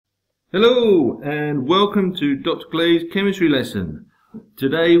Hello and welcome to Dr. Clay's chemistry lesson.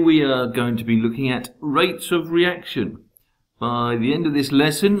 Today we are going to be looking at rates of reaction. By the end of this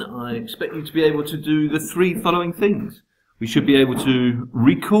lesson I expect you to be able to do the three following things. We should be able to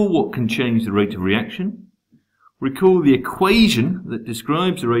recall what can change the rate of reaction, recall the equation that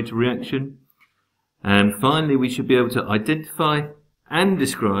describes the rate of reaction, and finally we should be able to identify and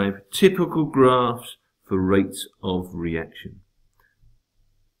describe typical graphs for rates of reaction.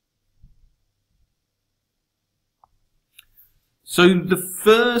 So the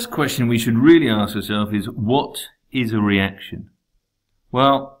first question we should really ask ourselves is, what is a reaction?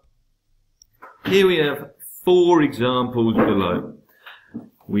 Well, here we have four examples below.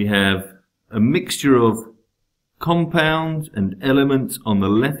 We have a mixture of compounds and elements on the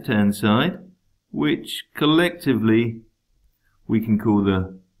left-hand side, which collectively we can call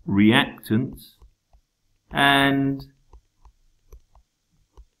the reactants, and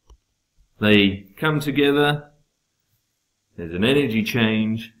they come together. There's an energy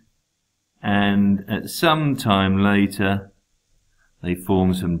change, and at some time later they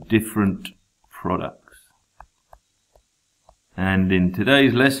form some different products. And in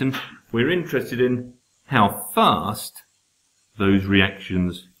today's lesson we're interested in how fast those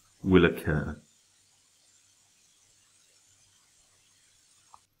reactions will occur.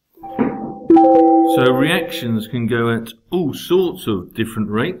 So reactions can go at all sorts of different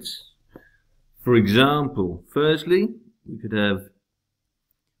rates. For example, firstly, we could have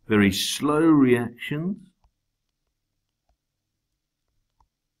very slow reactions.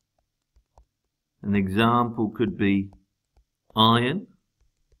 An example could be iron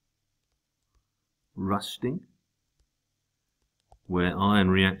rusting, where iron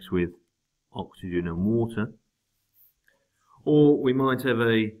reacts with oxygen and water. Or we might have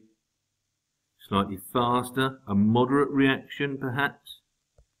a slightly faster, a moderate reaction perhaps.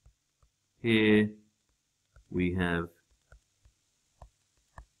 Here we have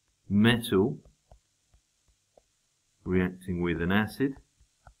metal reacting with an acid,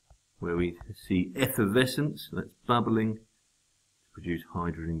 where we see effervescence, that's bubbling, to produce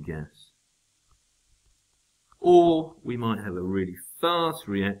hydrogen gas. Or we might have a really fast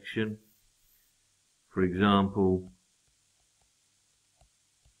reaction. For example,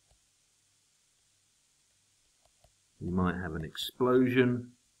 we might have an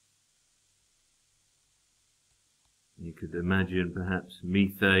explosion. You could imagine perhaps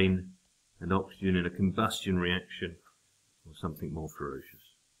methane and oxygen in a combustion reaction, or something more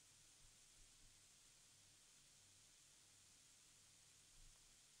ferocious.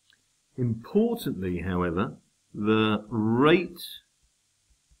 Importantly, however, the rate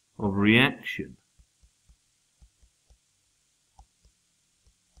of reaction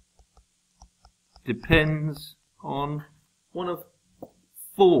depends on one of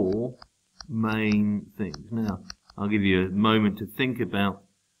four main things. Now, I'll give you a moment to think about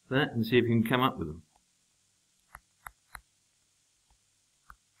that and see if you can come up with them.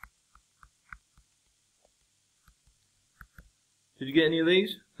 Did you get any of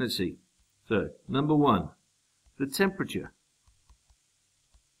these? Let's see. So, number one, the temperature.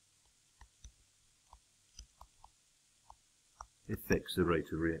 Affects the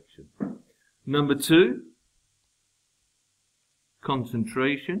rate of reaction. Number two,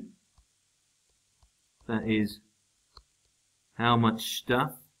 concentration. That is, how much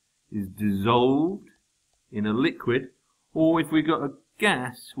stuff is dissolved in a liquid, or if we've got a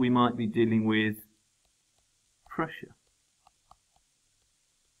gas, we might be dealing with pressure.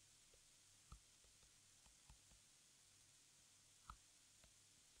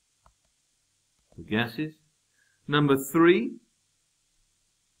 The gases. Number three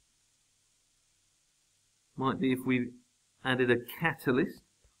might be if we added a catalyst,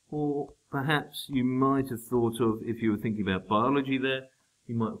 or perhaps you might have thought of, if you were thinking about biology there,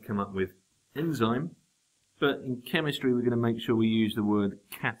 you might have come up with enzyme. But in chemistry we're going to make sure we use the word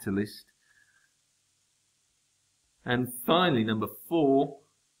catalyst. And finally, number four,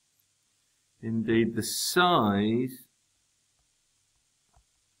 indeed, the size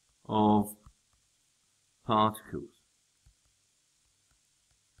of particles.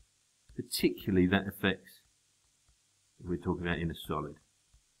 Particularly that affects if we're talking about in a solid.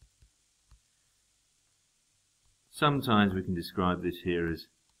 Sometimes we can describe this here as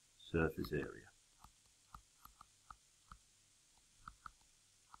surface area.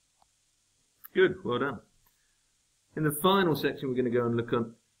 Good, well done. In the final section we're going to go and look at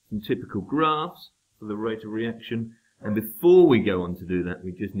some typical graphs for the rate of reaction, and before we go on to do that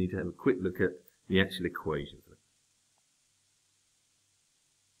we just need to have a quick look at the actual equation for it.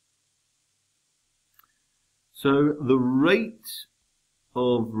 So the rate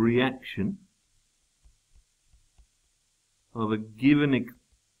of reaction of a given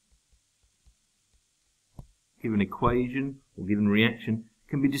equation or given reaction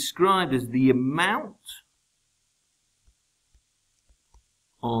can be described as the amount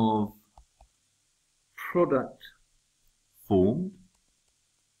of product formed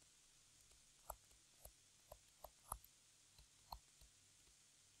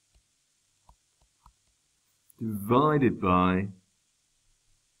divided by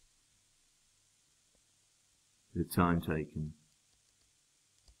the time taken.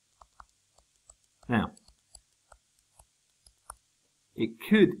 Now, it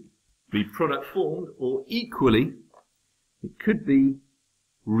could be product formed, or equally, it could be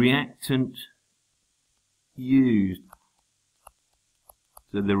reactant used.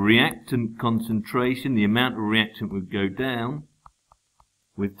 So the reactant concentration, the amount of reactant would go down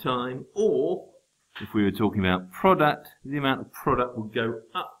with time, or if we were talking about product, the amount of product would go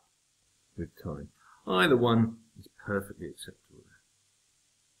up with time. Either one is perfectly acceptable.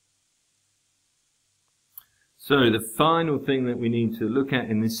 So the final thing that we need to look at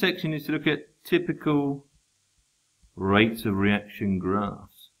in this section is to look at typical rates of reaction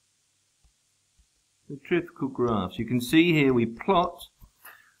graphs. The typical graphs. You can see here we plot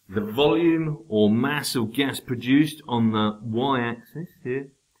the volume or mass of gas produced on the y-axis here,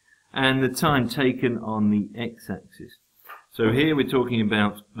 and the time taken on the x-axis. So here we're talking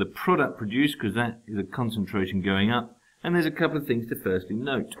about the product produced, because that is a concentration going up, and there's a couple of things to firstly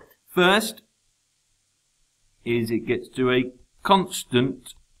note. First is it gets to a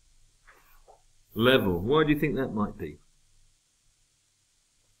constant level. Why do you think that might be?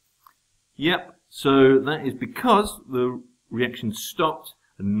 Yep, so that is because the reaction stopped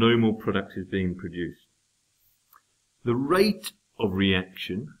and no more product is being produced. The rate of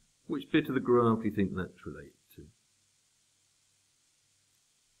reaction, which bit of the graph do you think that's related to?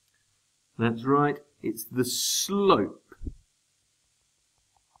 That's right, it's the slope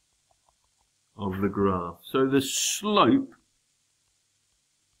of the graph. So the slope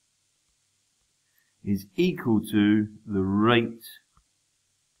is equal to the rate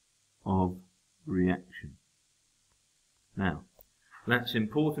of reaction. Now, that's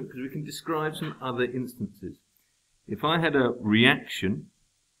important because we can describe some other instances. If I had a reaction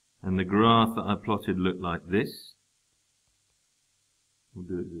and the graph that I plotted looked like this, we'll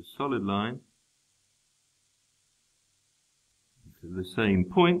do it as a solid line to the same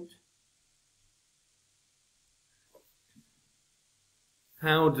point.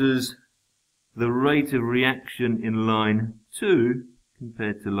 How does the rate of reaction in line 2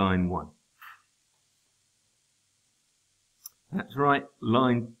 compare to line 1? That's right,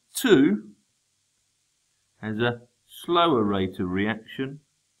 line 2 has a slower rate of reaction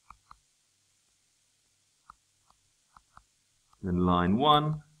than line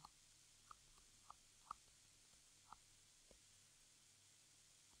 1,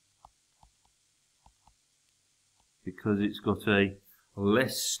 because it's got a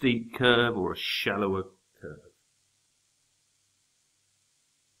less steep curve or a shallower curve.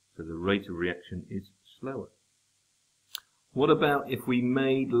 So the rate of reaction is slower. What about if we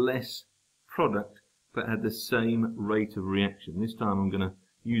made less product but had the same rate of reaction? This time I'm going to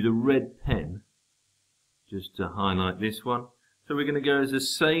use a red pen just to highlight this one. So we're going to go as the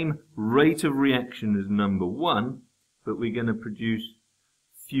same rate of reaction as number 1, but we're going to produce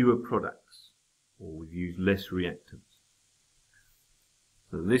fewer products, or we've used less reactants.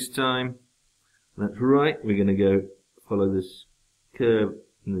 So this time, that's right, we're going to go follow this curve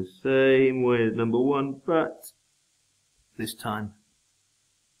in the same way as number 1, but this time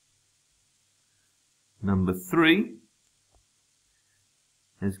number 3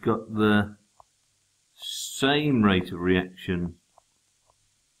 has got the same rate of reaction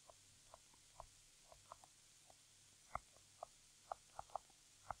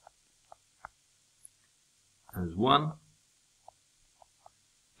as 1,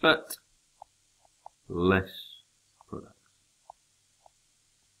 but less product.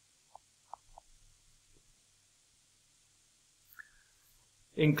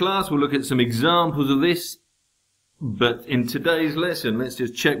 In class we'll look at some examples of this, but in today's lesson let's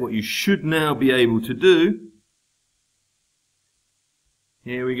just check what you should now be able to do.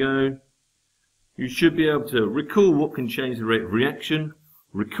 Here we go. You should be able to recall what can change the rate of reaction,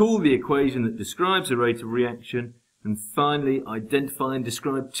 recall the equation that describes the rate of reaction, and finally identify and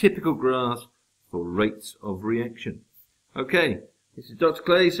describe typical graphs for rates of reaction. Okay, this is Dr.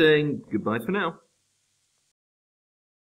 Clay saying goodbye for now.